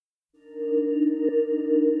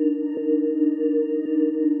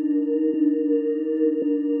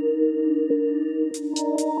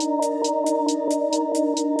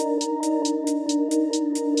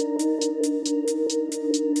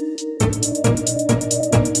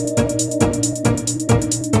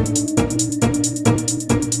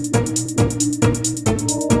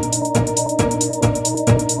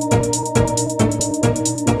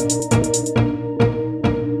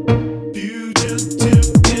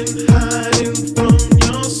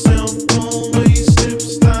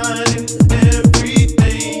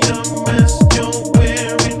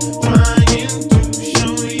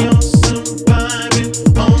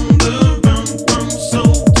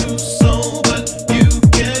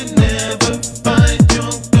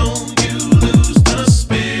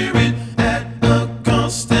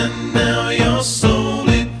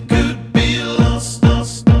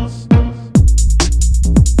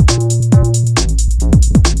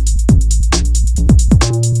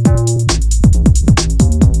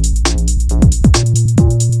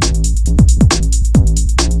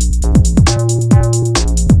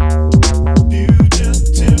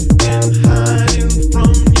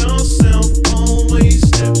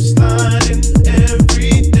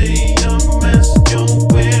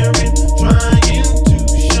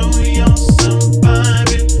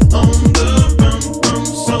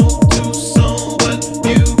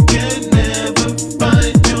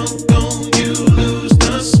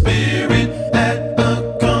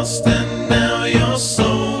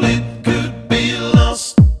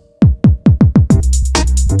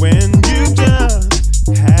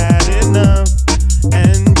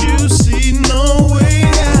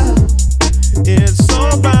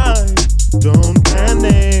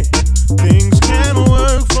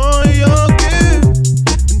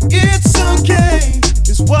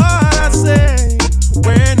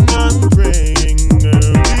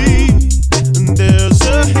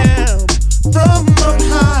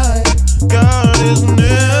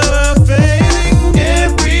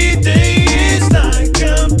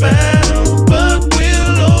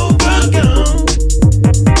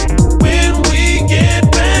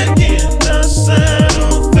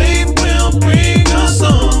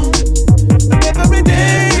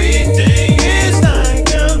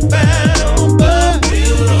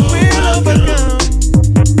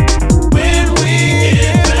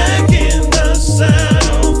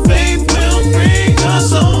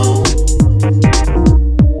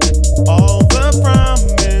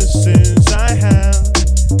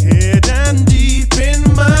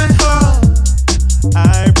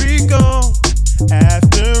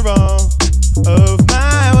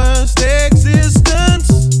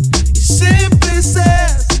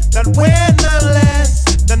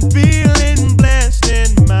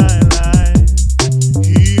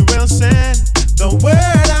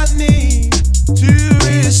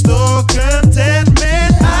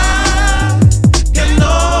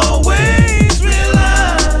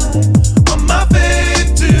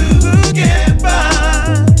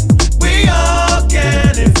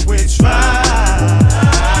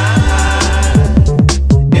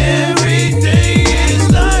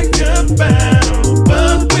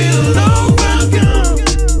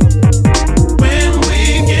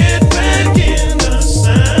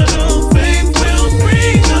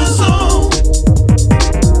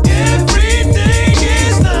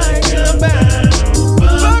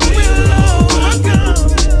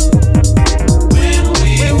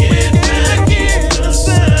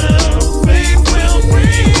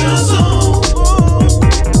Us on.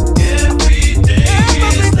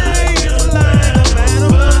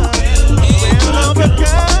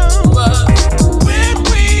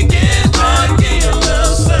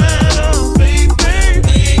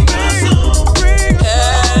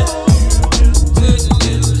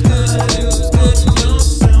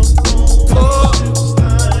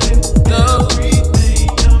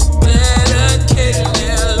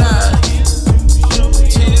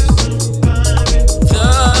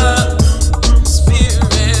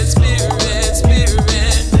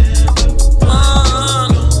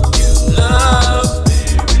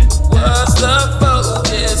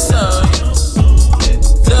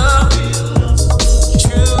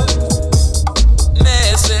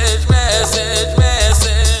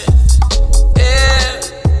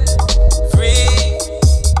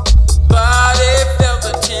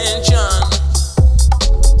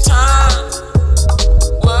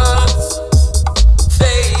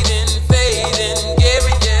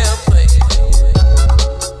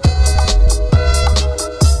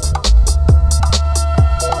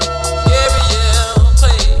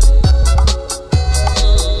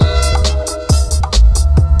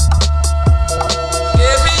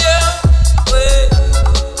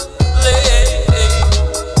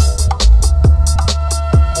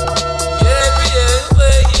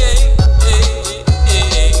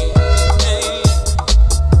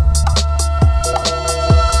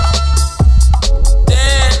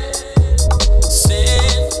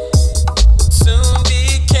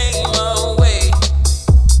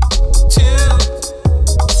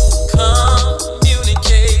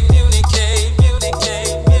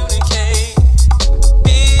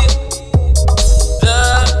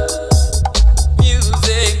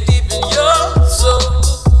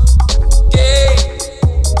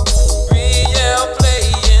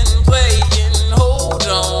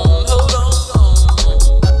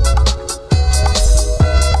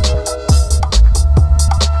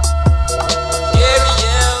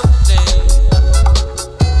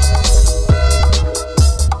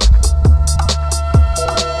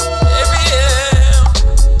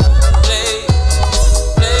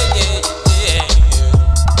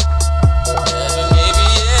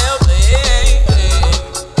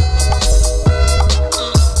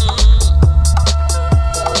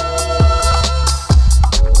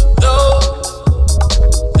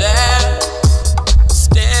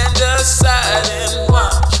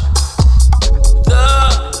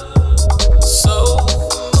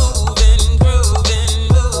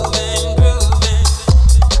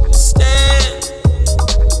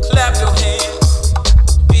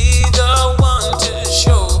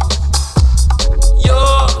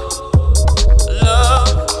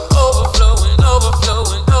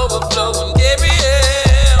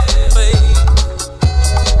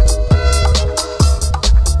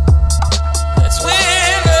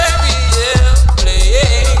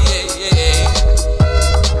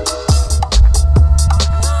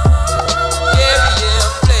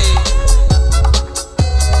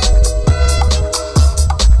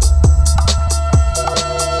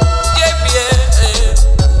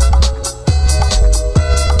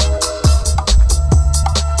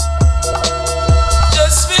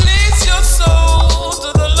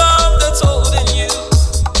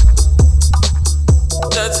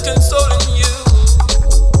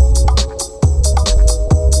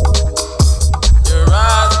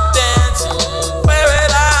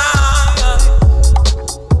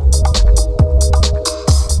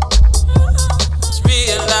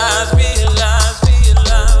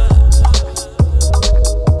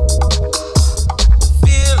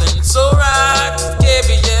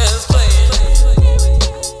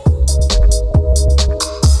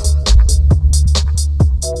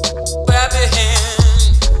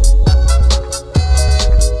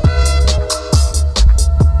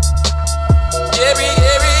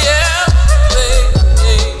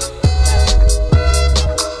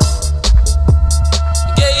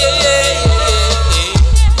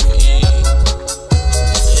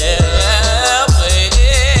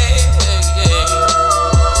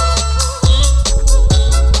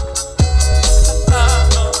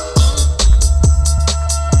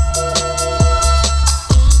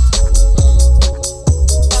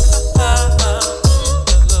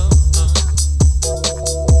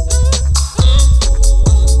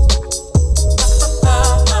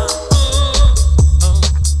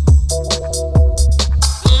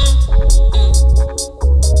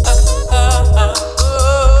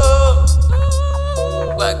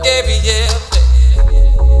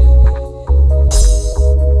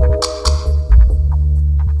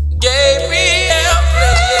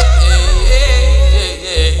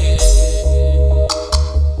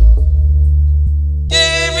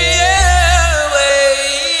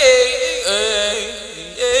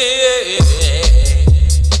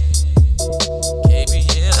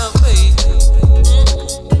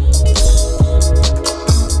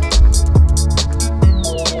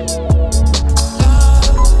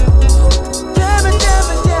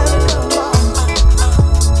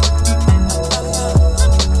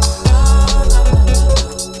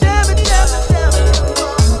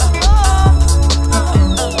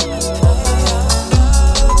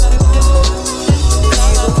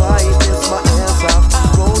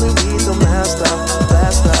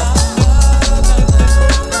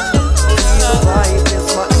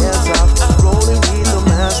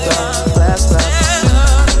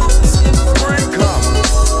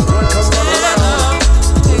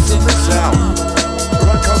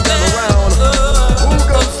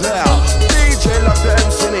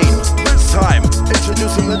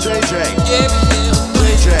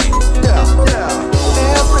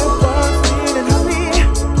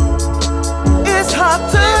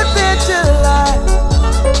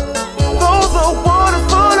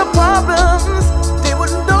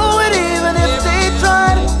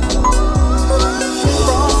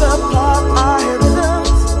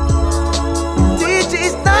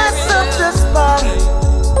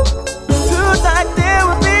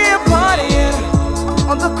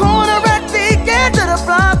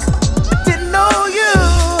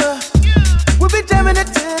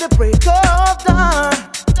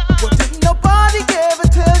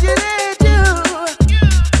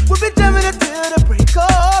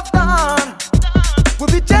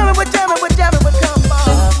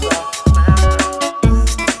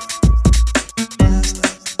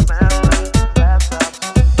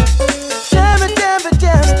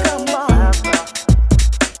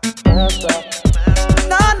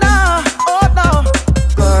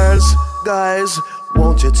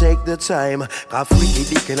 time. Got freaky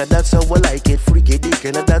dick and that's how we like it. Freaky dick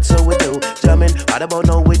and that's how we do. Jamming right about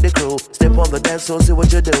now with the crew. Step on the dance floor, see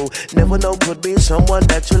what you do. Never know, could be someone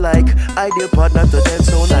that you like. Ideal partner to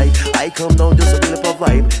dance all night. I come down just a flip of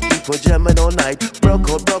vibe. Keep a jamming all night. Broke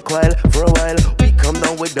out, broke while for a while. We come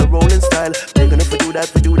down with the rolling style. They're gonna do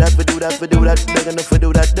that, we do that, we do that, we do that. They're gonna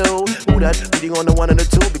do that, no. Who that? Beating on the one and the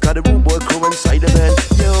two because the rude boy crew inside the band.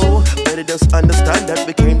 Yo, better just understand that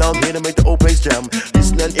we came down here to make the old place jam.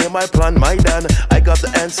 Listen and hear my plan, my Dan. I got the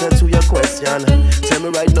answer to your question. Tell me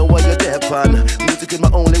right now what you're there on. Music is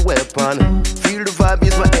my only weapon. Feel the vibe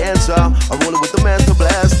is my answer. I'm rolling with the master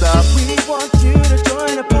blaster. We want you to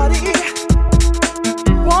join the party.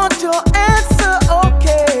 Want your answer,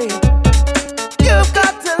 okay? You've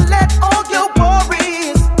got to let all your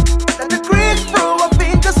worries, let the grid through a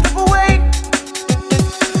finger slip away.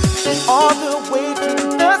 All the way to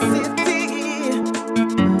the city,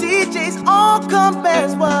 DJs all come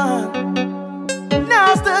as one.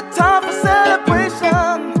 Now's the time for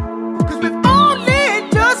celebration, 'cause we've only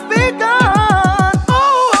just begun.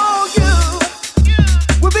 Oh, you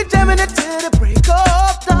will be jamming it till the break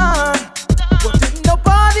of dawn. But didn't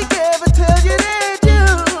nobody ever tell you they do?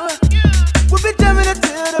 We'll be jamming it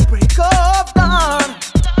till the break of dawn.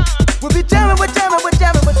 We'll be jamming, we're jamming, we're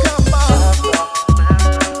jamming, we're come on.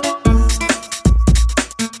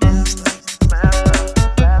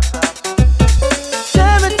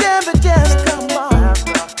 Jamming, jamming, jamming, come on.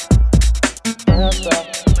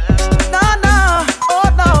 Nah, nah, oh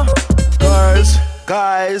no.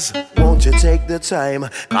 Guys, won't you take the time?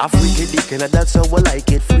 Got freaky dick and that's how we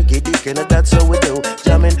like it. Freaky dick and that's how we do.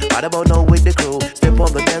 Jamming right about now with the crew. Step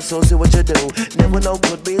on the dance floor, see what you do. Never know,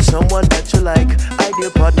 could be someone that you like.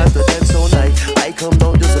 Ideal partner to dance all night. I come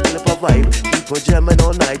down just a flip of vibe. Keep a jamming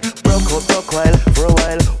all night. Broke out, broke while for a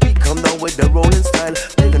while. We come down with the rolling style.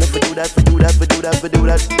 They're gonna do that, we do that, we do that, we do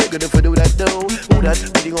that. They're gonna do that, no. Who that?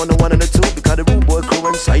 Beating on the one and the two because the rude boy crew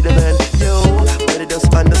inside the band. Yo, better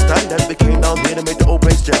just understand that we came down here to make the old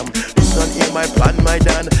place jam. Listen and hear my plan, my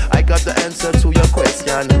Dan. I got the answer to your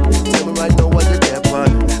question. Tell me right now what you're there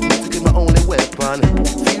on. Music is my only weapon.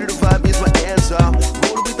 Feel the vibe is my answer.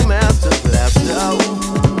 Roll with the master blaster.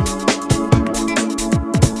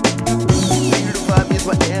 Feel the vibe is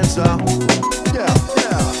my answer. Yeah,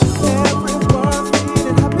 yeah. Everyone's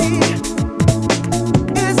feeling happy.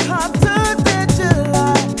 It's hard to get your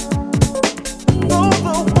life. Though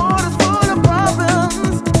the water's full of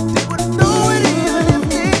problems, they wouldn't know it even if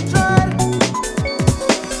they tried.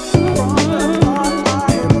 Falling apart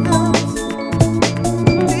by rhythms,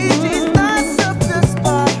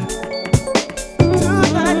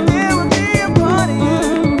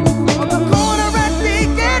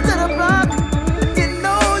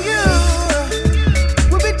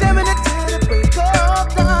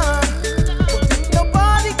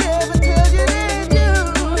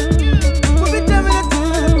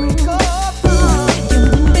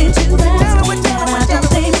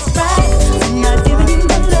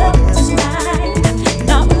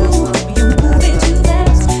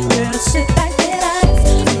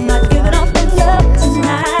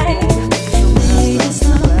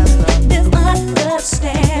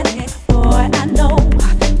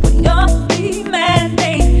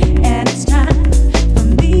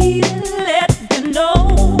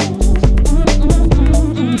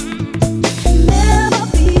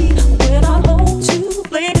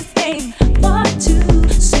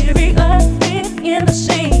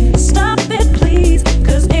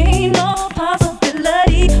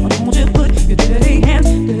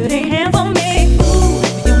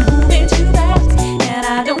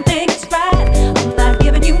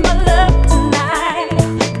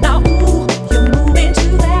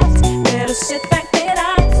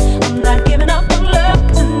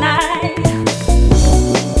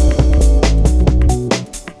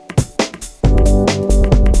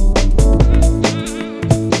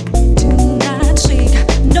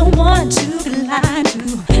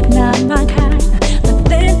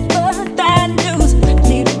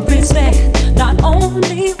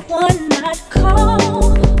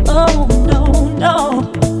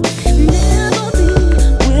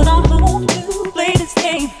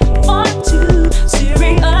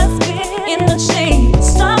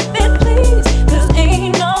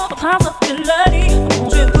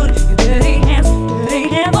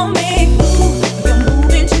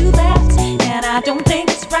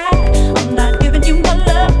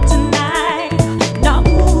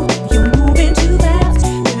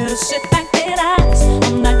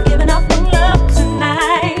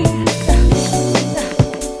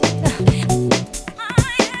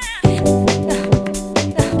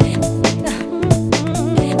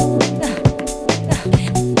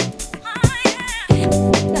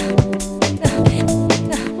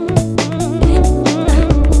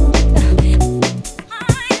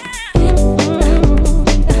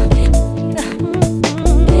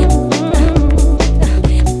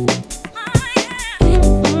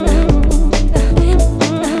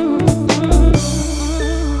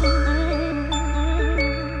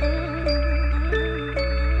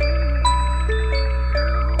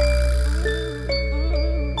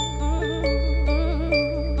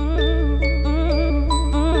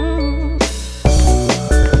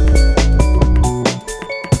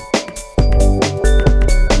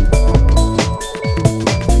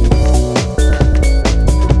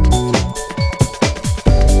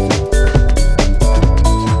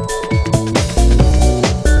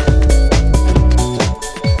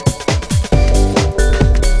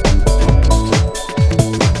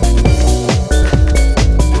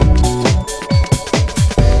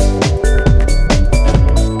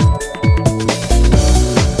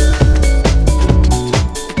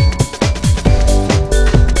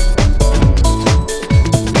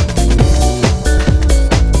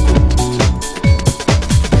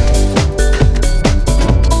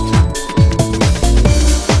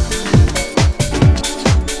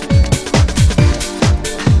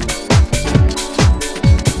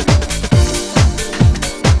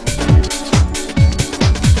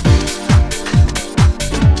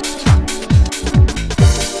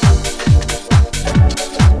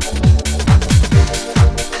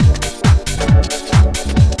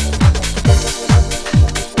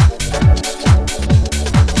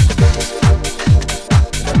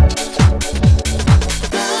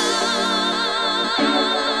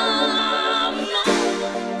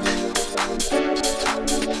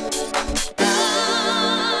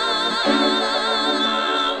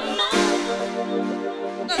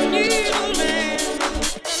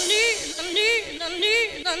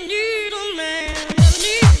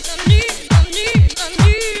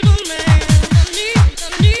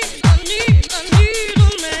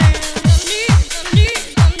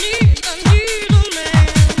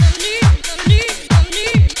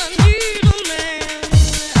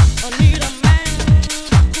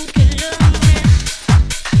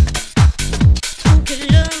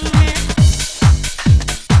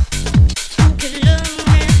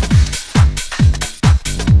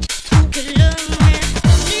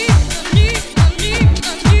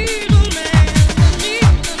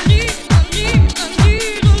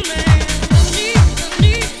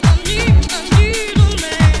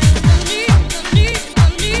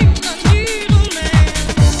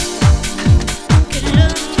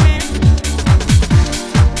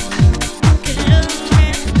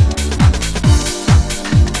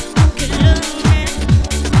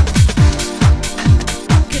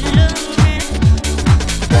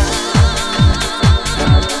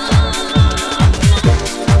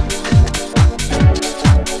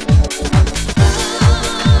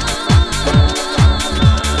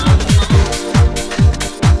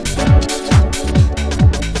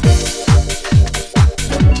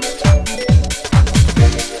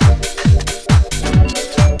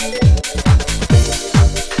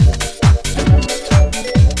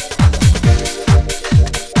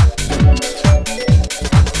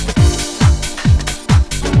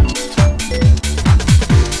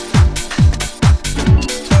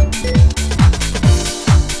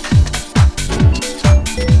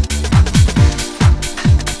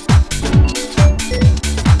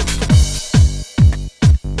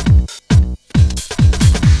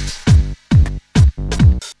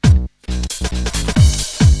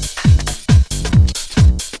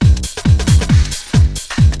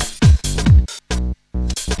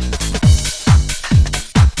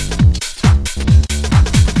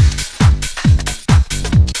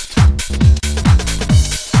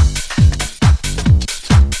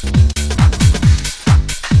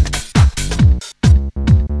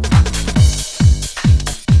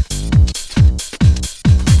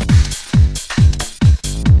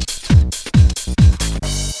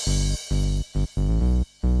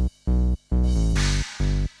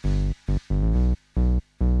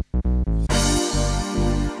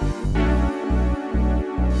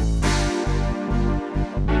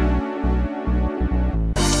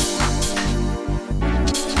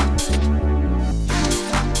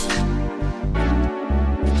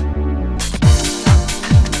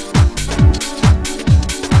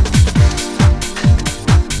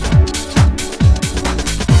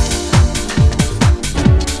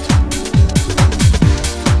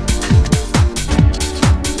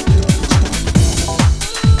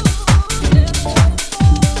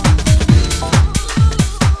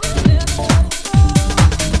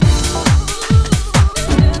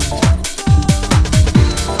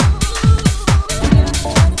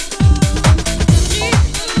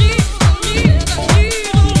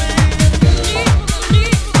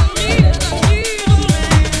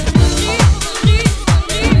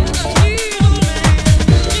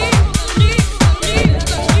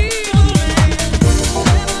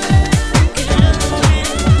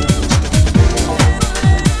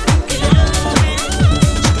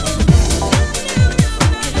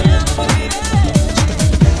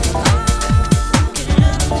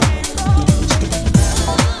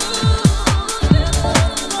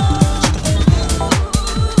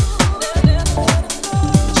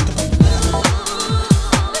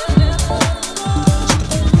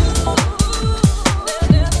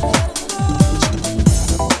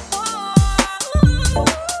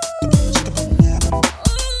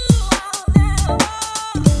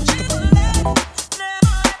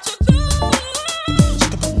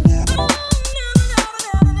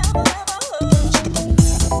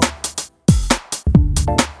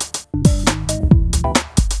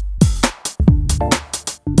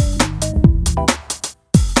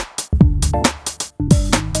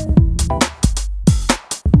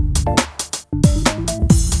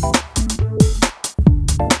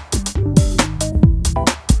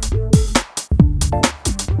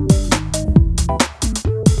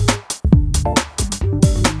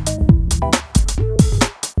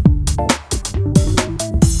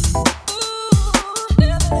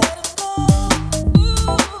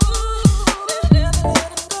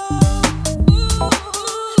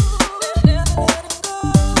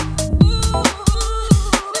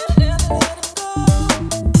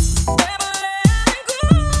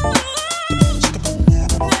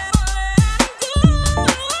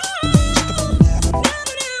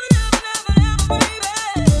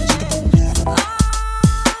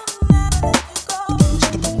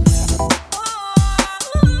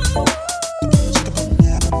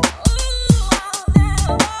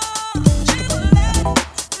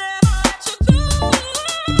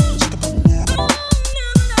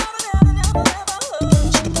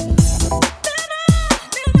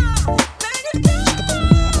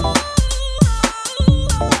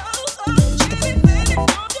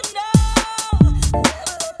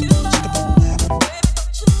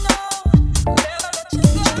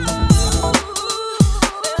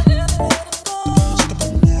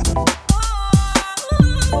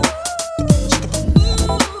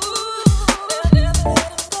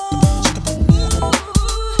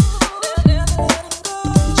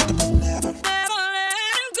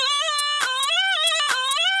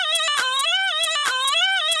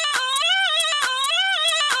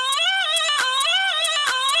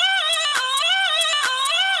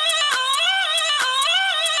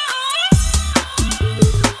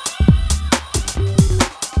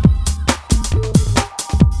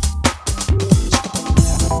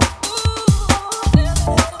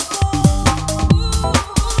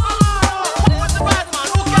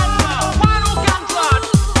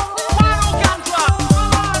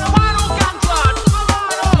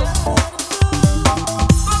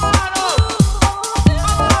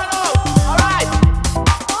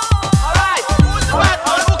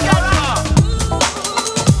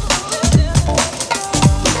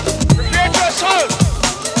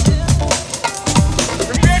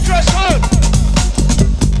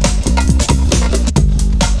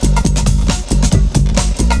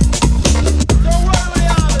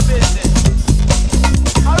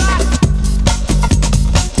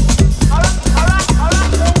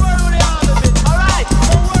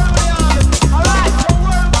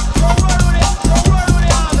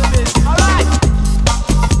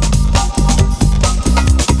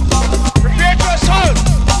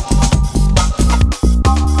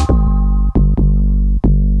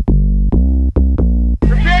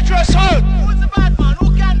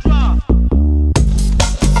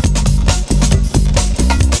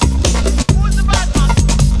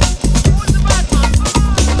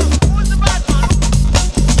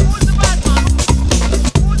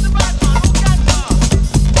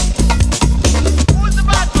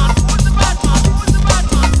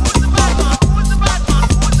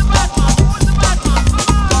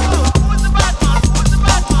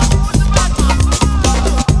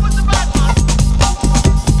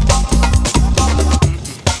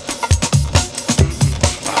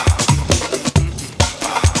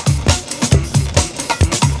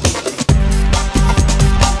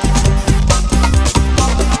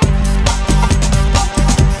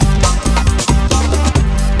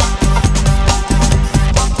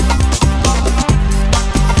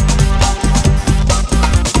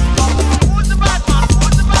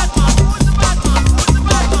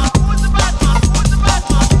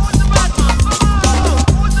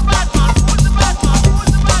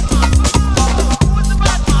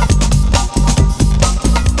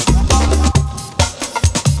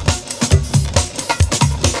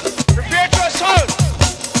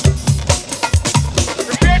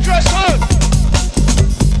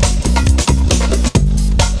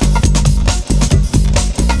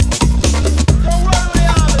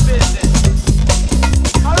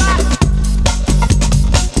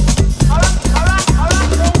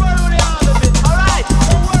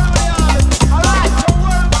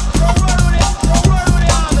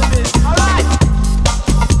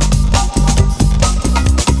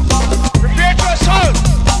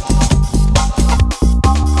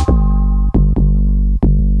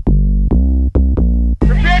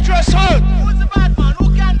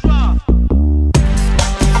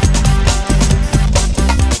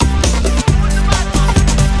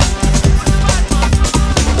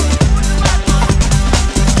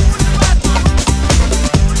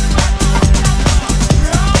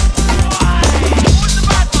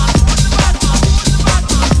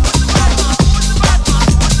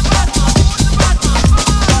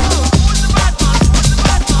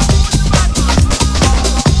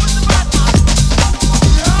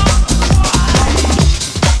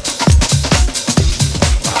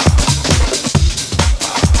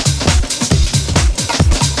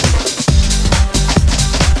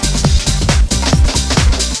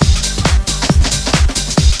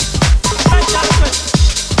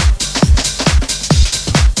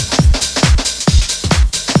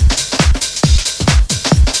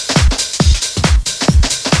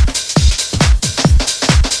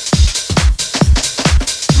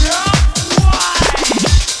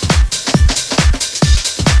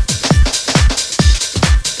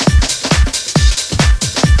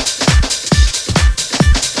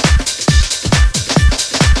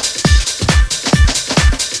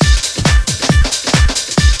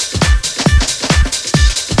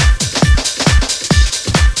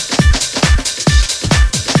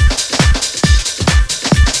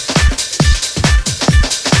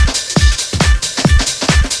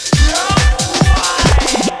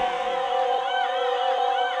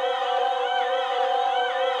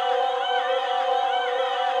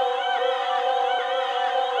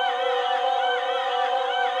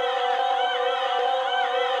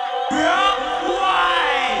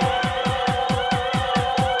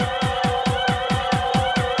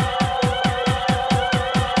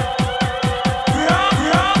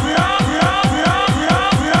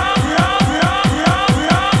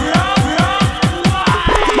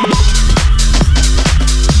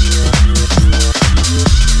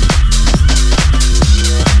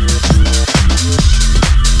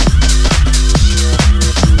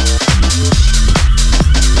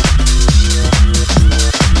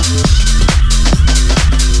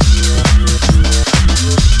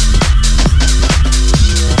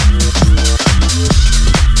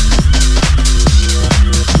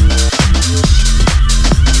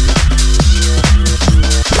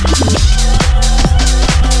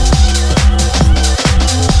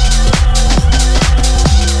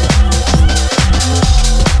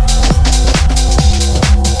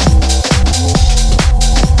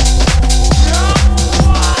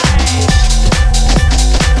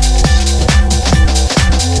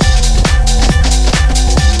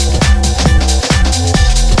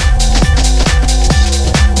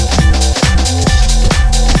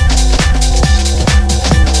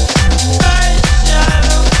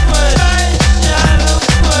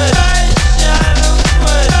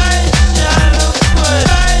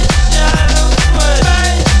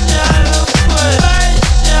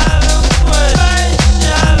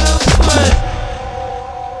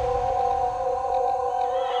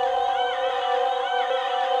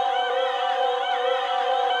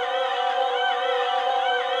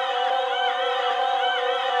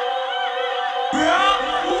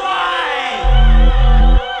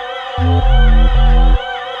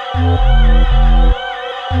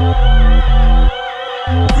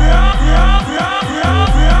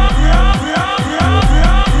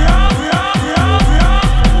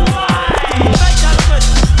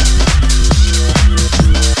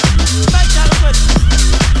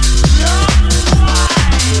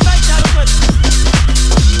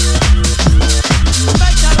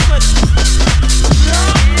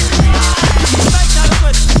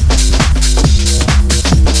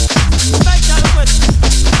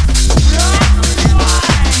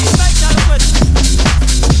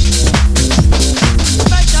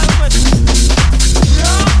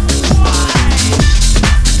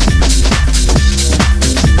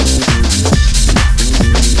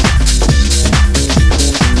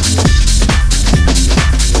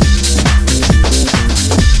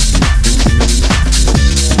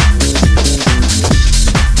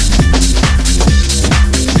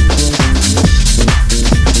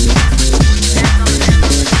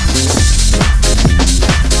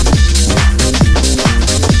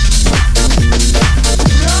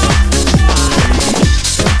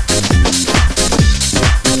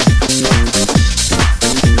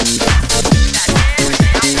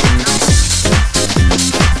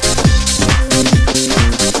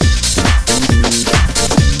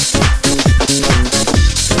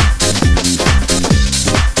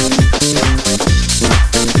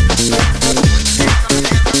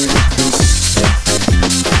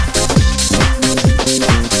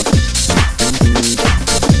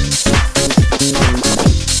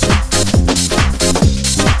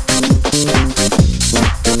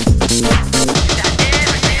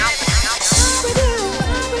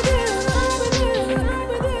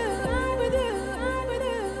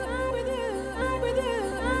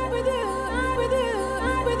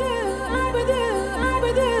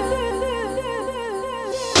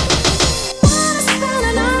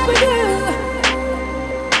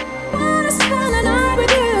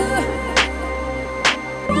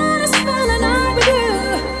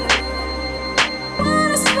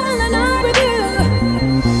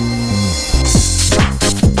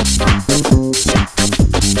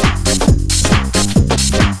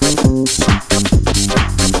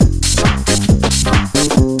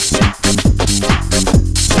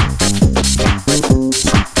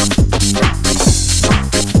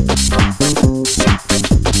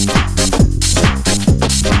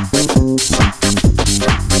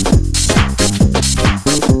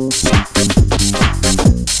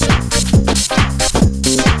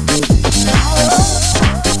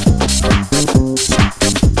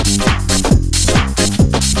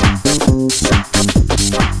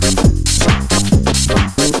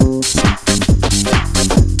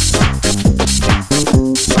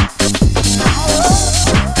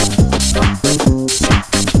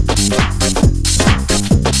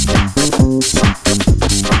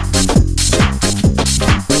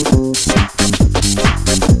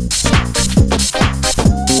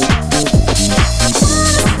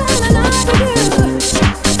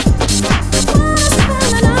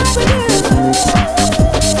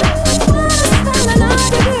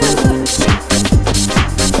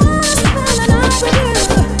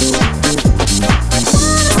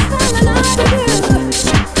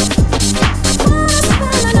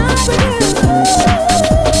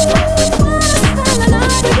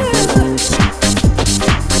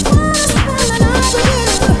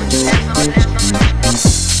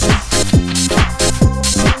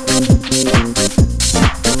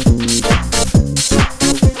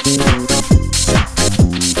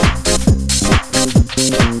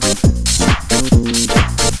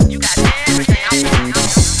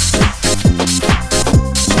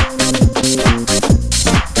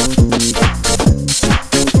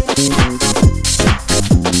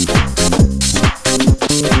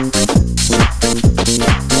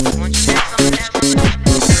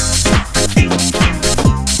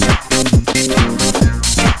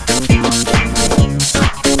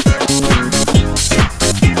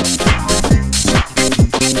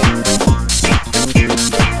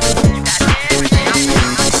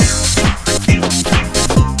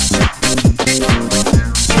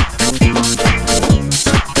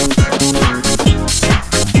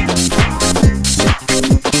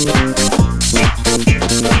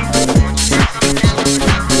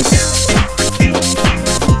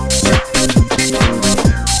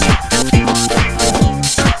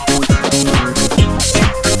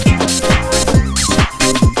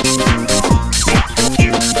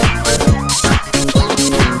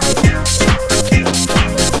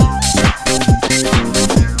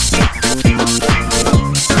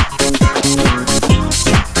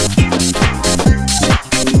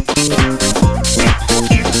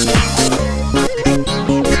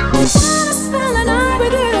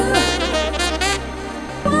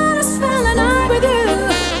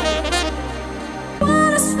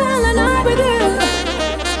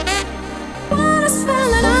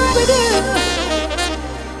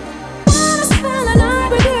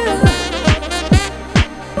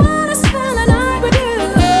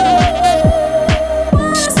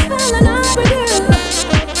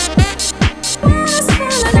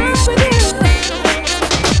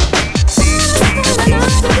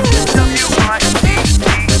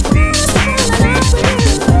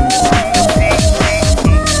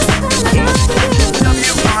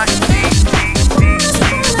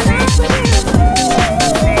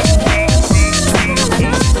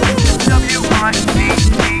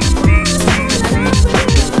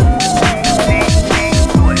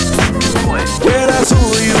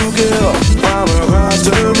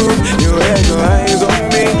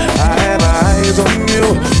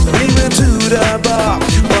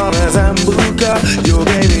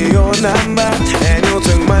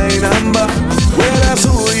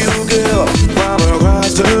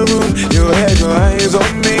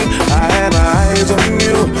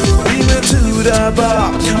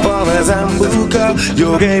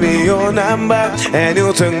 You gave me your number and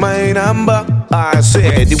you took my number. I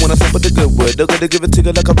said, you wanna stop with the good word? They're gonna give it to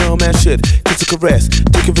you like a real man should. Kiss a caress,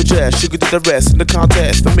 take it for jazz. You could do the rest in the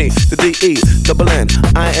contest. For me, the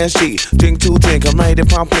DENNISG. Drink to drink, I'm writing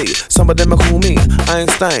promptly. Some of them are cool me,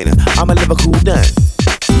 Einstein. I'ma live a cool down.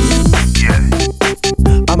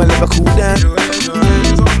 I'ma live a cool down.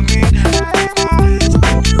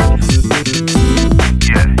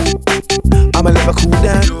 I'ma live a cool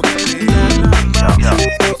down.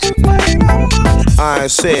 I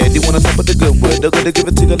said, you wanna stop with the good word? They're gonna give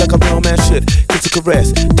it to you like a real man should. Kiss a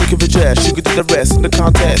caress, take it for jazz. You could do the rest in the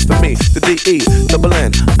contest. For me, the DENNISG.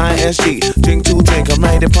 Drink to drink, I'm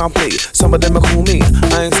writing promptly. Some of them are cool me,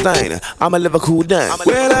 Einstein. I'ma live a cool down.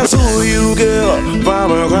 When I saw you, girl,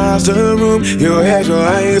 from across the room, you had your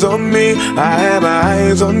eyes on me, I had my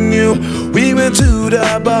eyes on you. We went to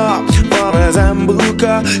the bar for a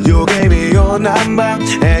Zambuca. You gave me your number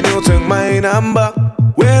and you took my number.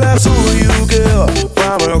 When I saw you, girl,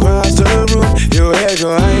 from across the room, you had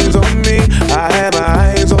your eyes on me, I had my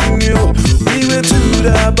eyes on you. We went to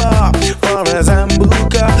the bar for a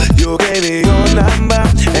Zambuca. You gave me your number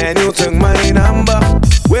and you took my number.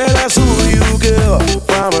 When I saw you, girl,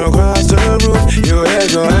 from across the room, you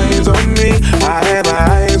had your eyes on me, I had my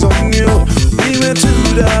eyes on you. We went to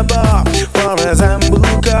the bar for a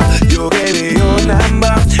Zambuca. You gave me your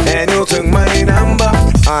number and you took my number.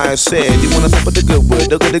 I said, you wanna stop with the good word?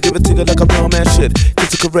 They're gonna give it to you like a real man should.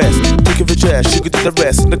 Kiss a caress, take it for jazz. You could do the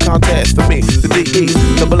rest in the contest. For me, the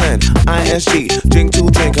DENNISG. Drink to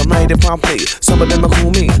drink, I'm writing promptly. Some of them are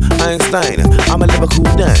cool me, Einstein. I'ma live a cool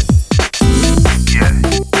down.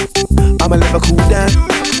 I'ma live a cool down.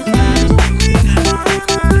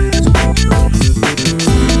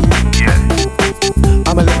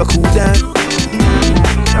 I'ma live a cool down.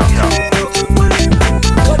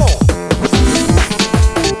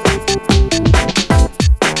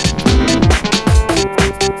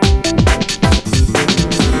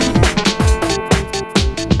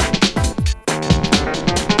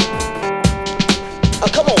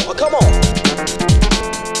 Come on.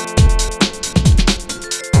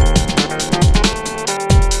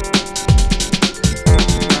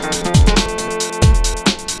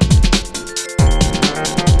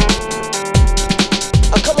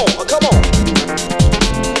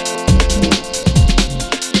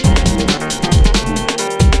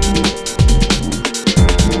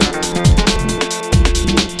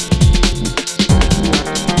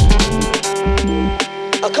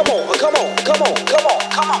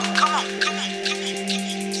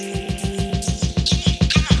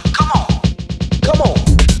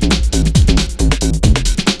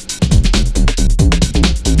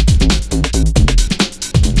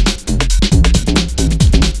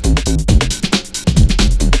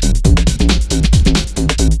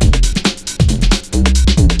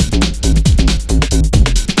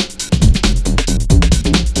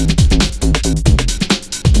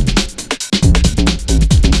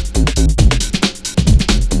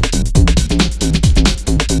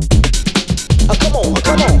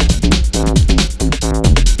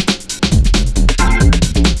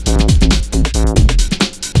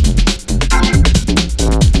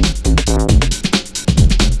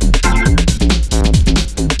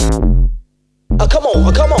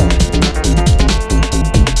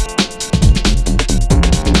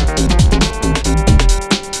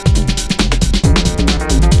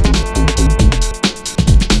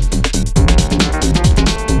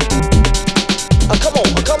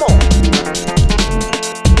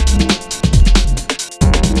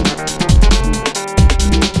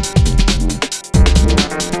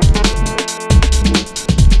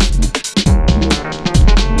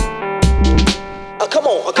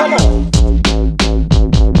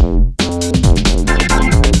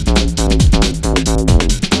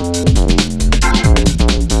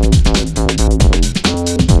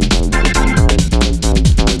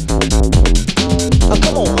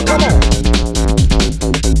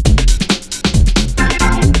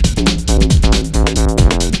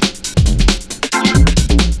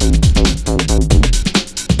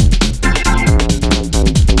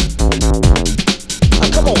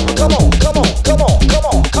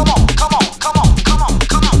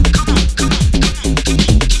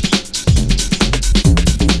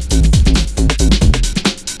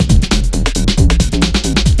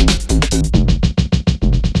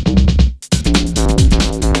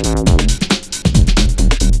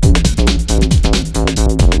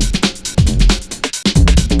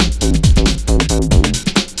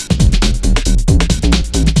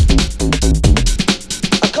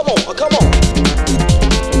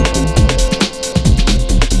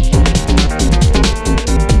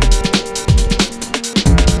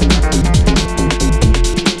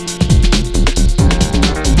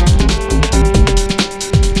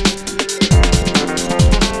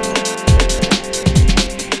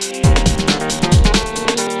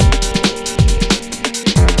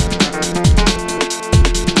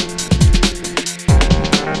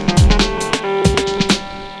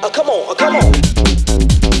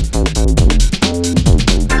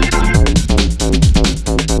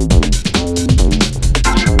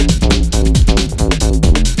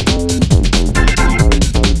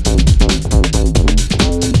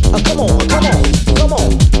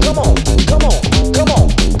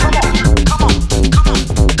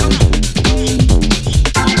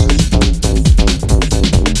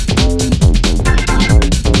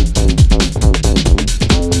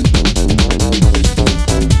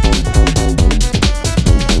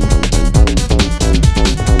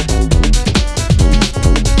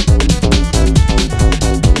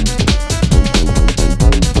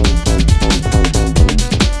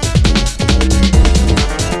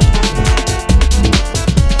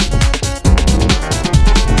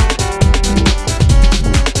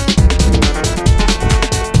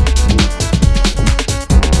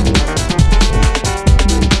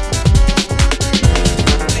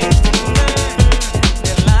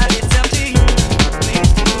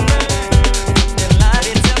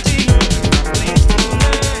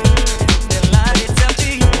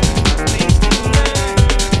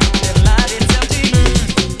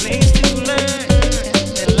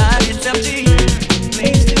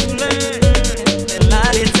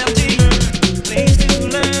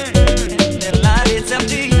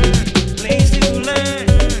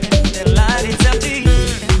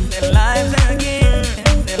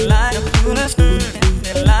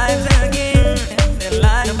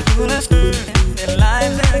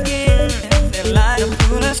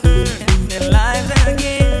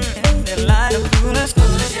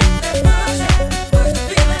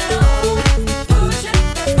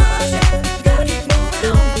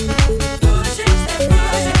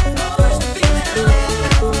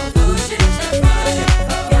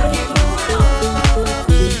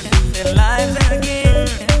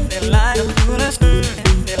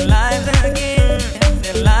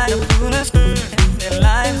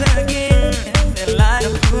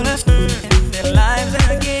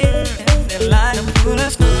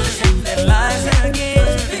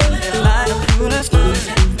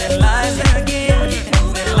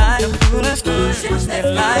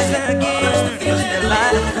 their lives again. Push their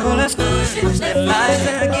light up, pull us. Push their lives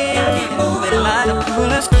again. Move their light up,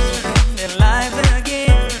 pull us. Their lives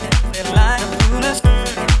again. Their light up, pull us.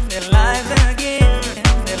 Their lives again.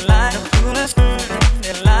 Their light up, pull us.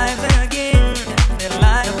 Their lives again. Their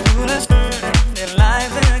light up, pull us. Their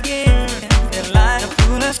lives again. Their light up,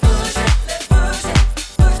 pull us. Push it, let's push it.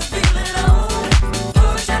 Push the feeling on.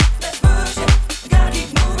 Push it, let's push it. Gotta keep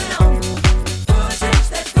moving on. Push it,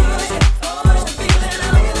 let's push it. Push the feeling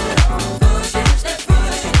on. Push it, let's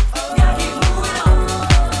push it. Gotta keep moving on.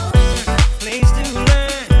 Place to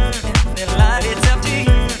learn.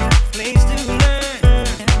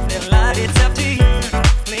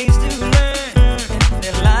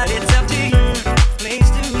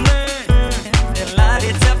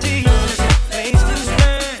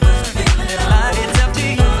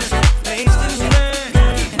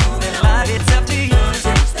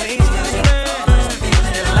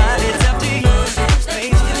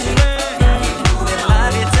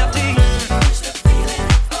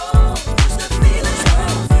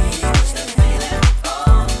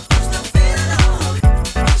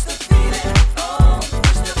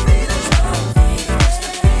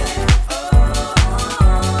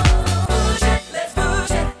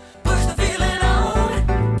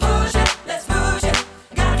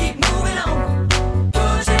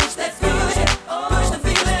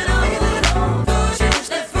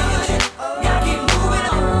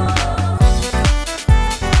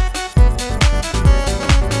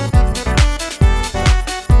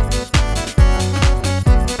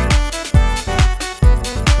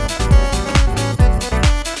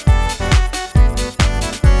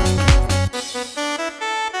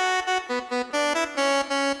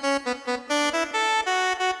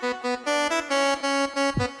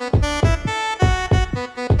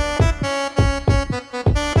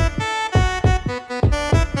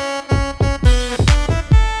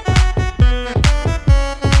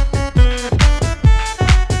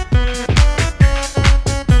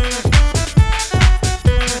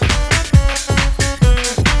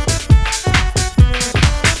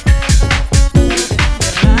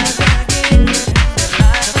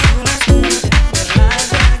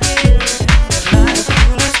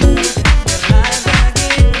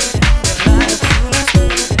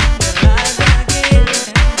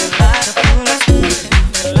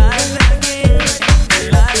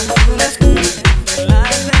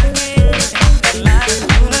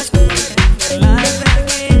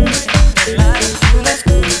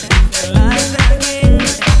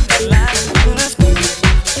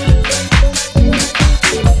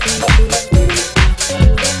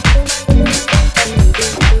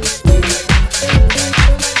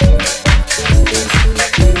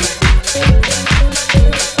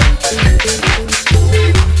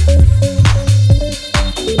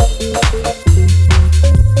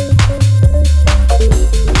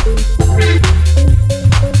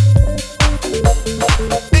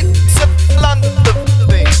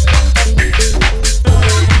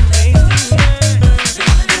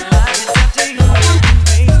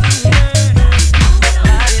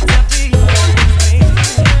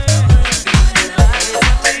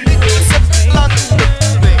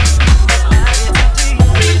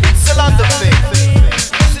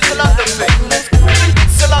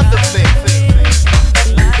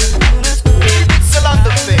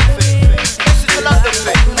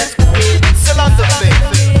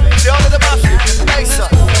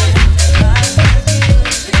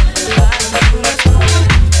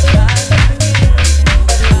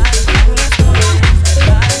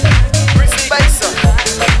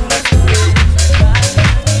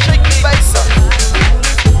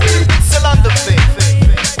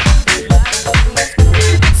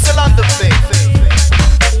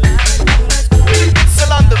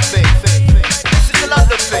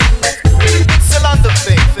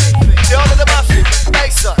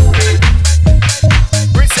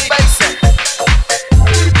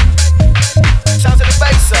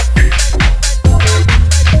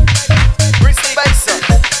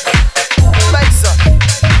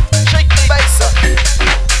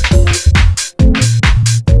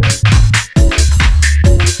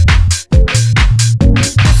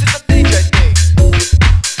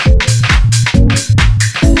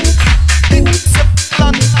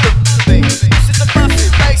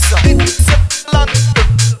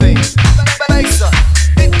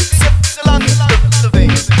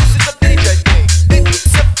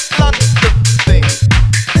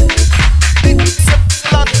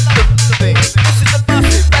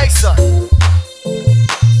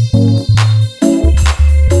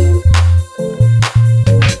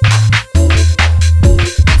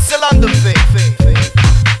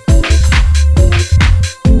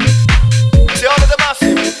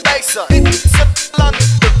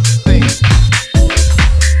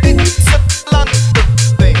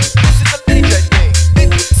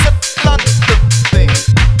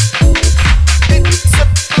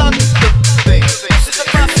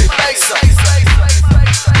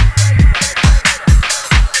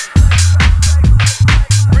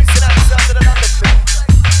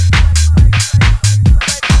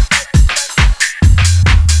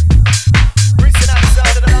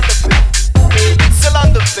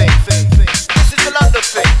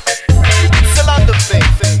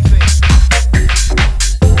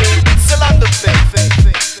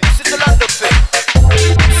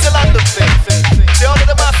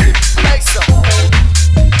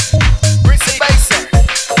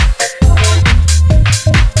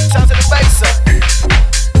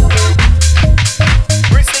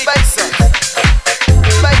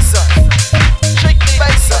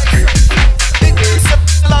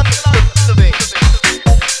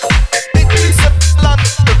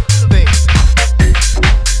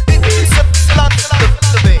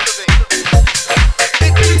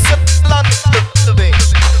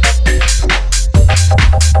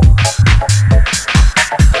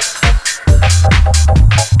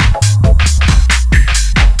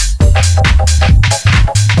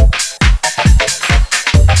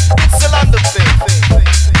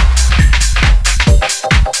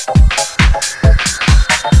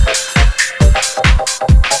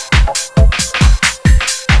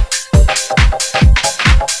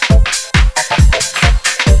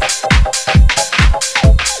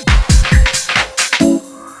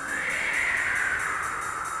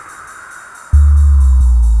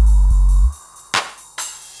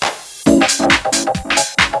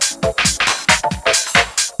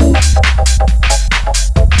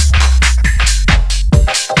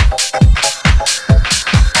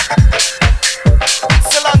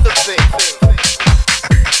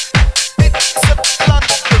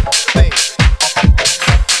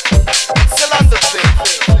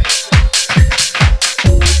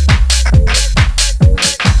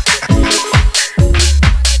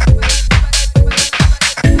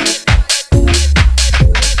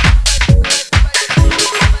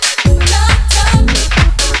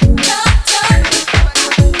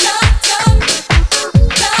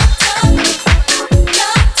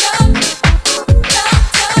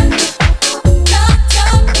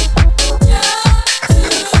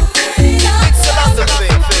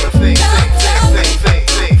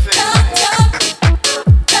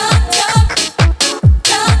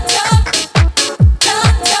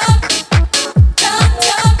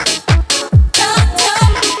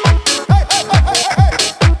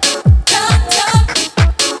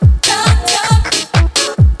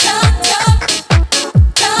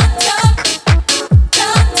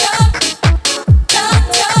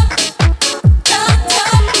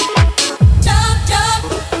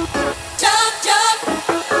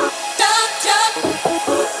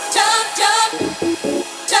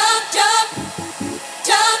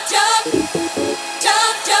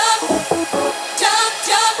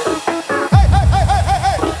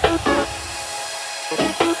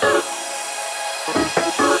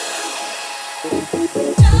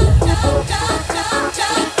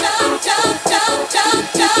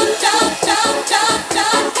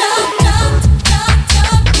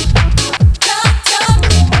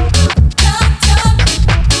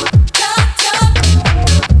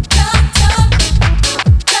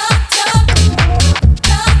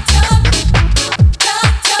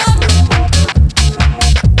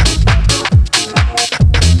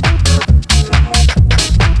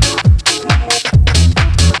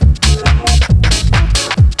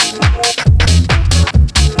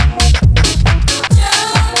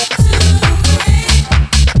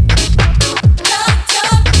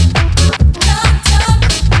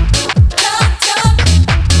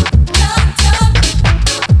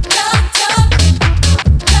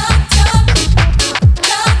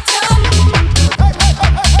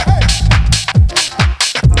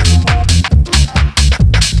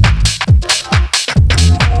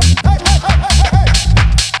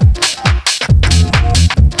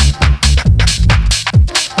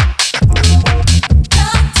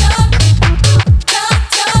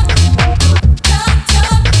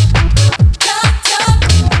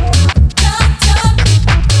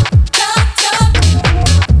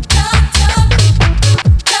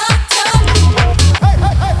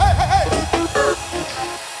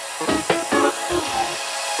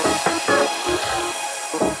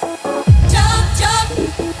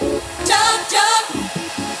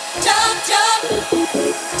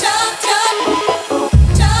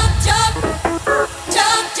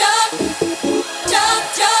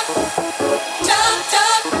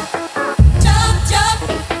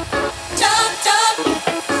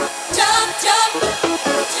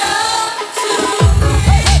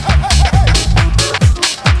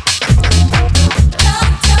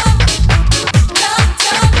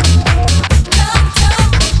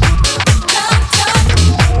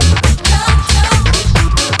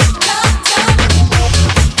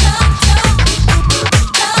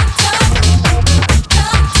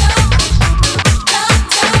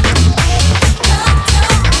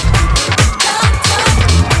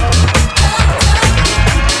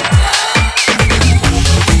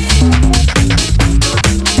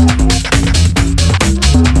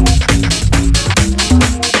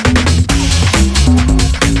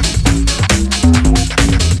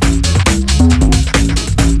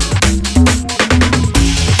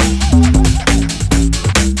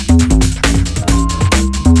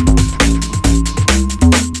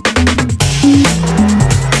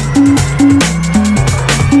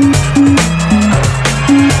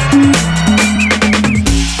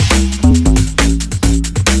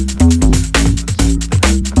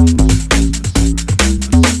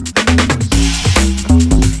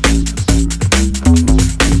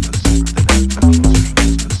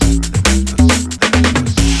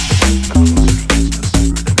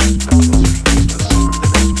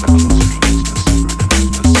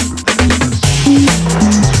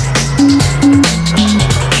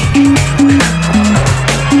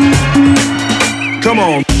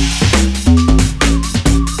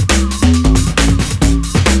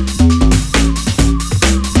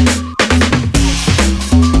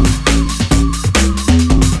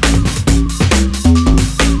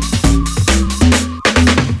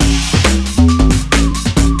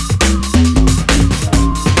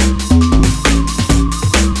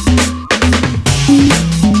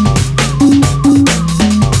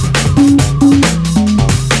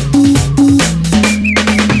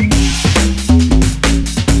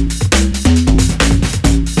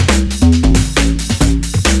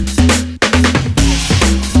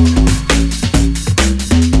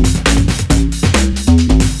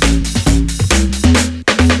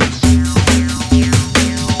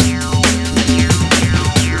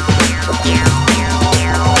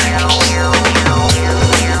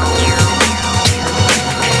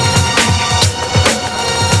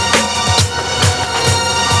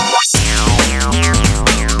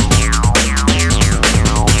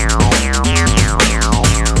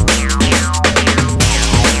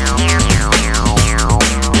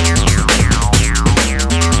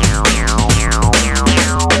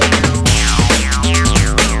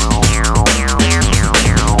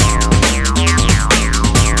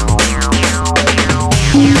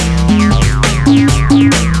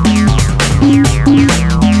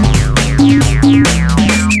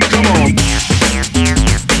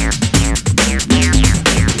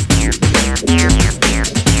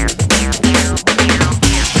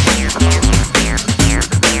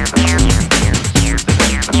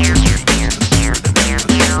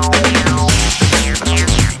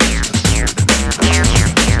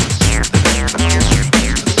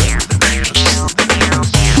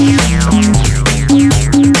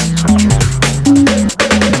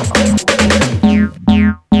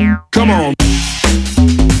 Come on.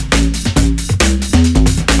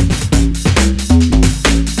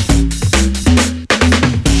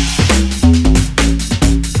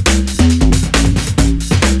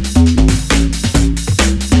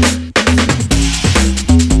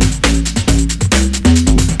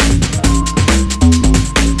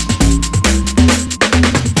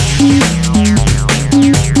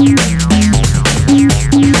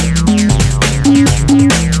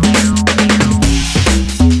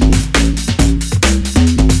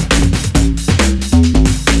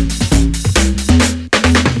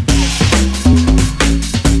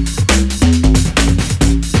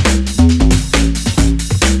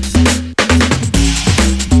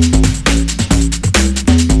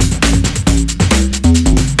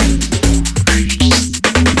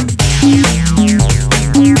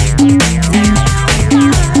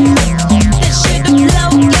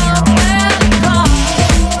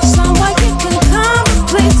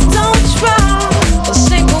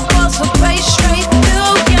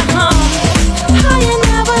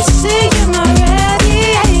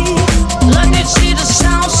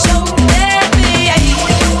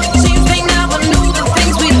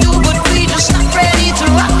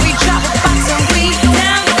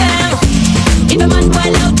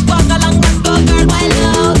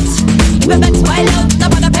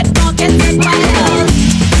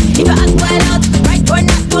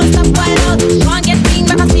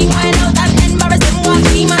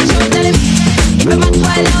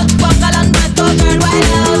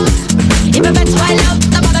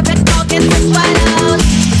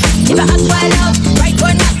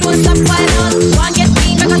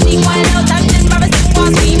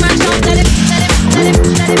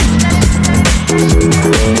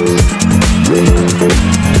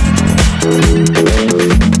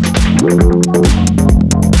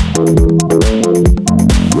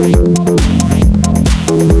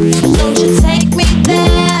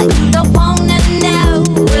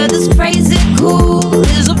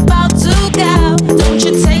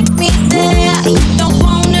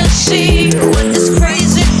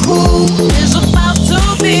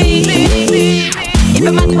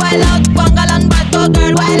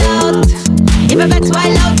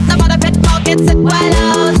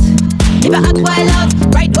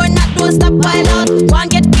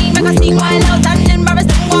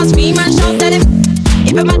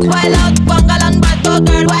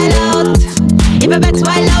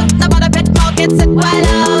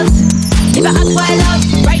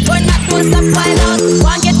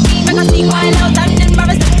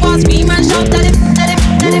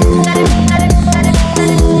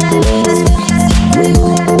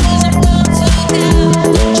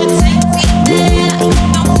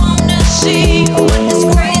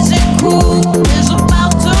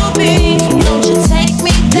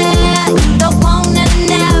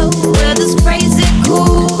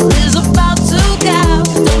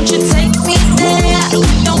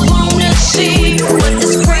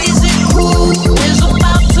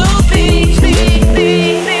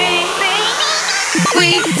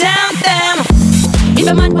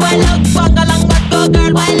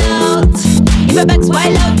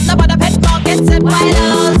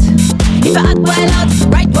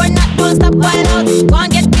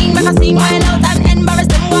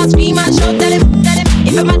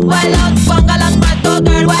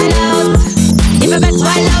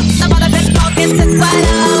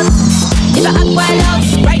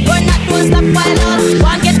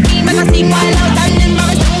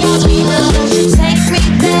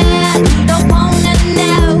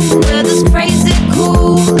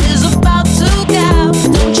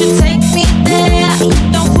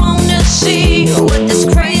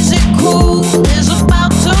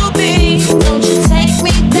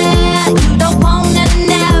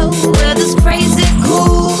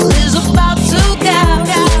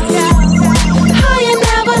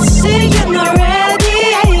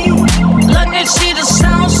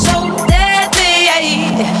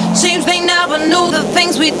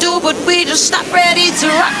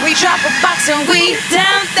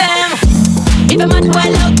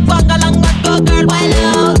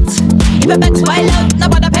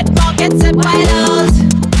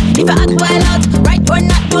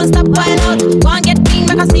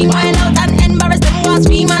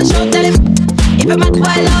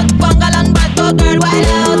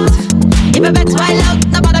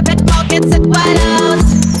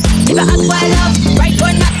 If I hot wild out, right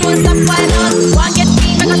or not, don't stop wild out.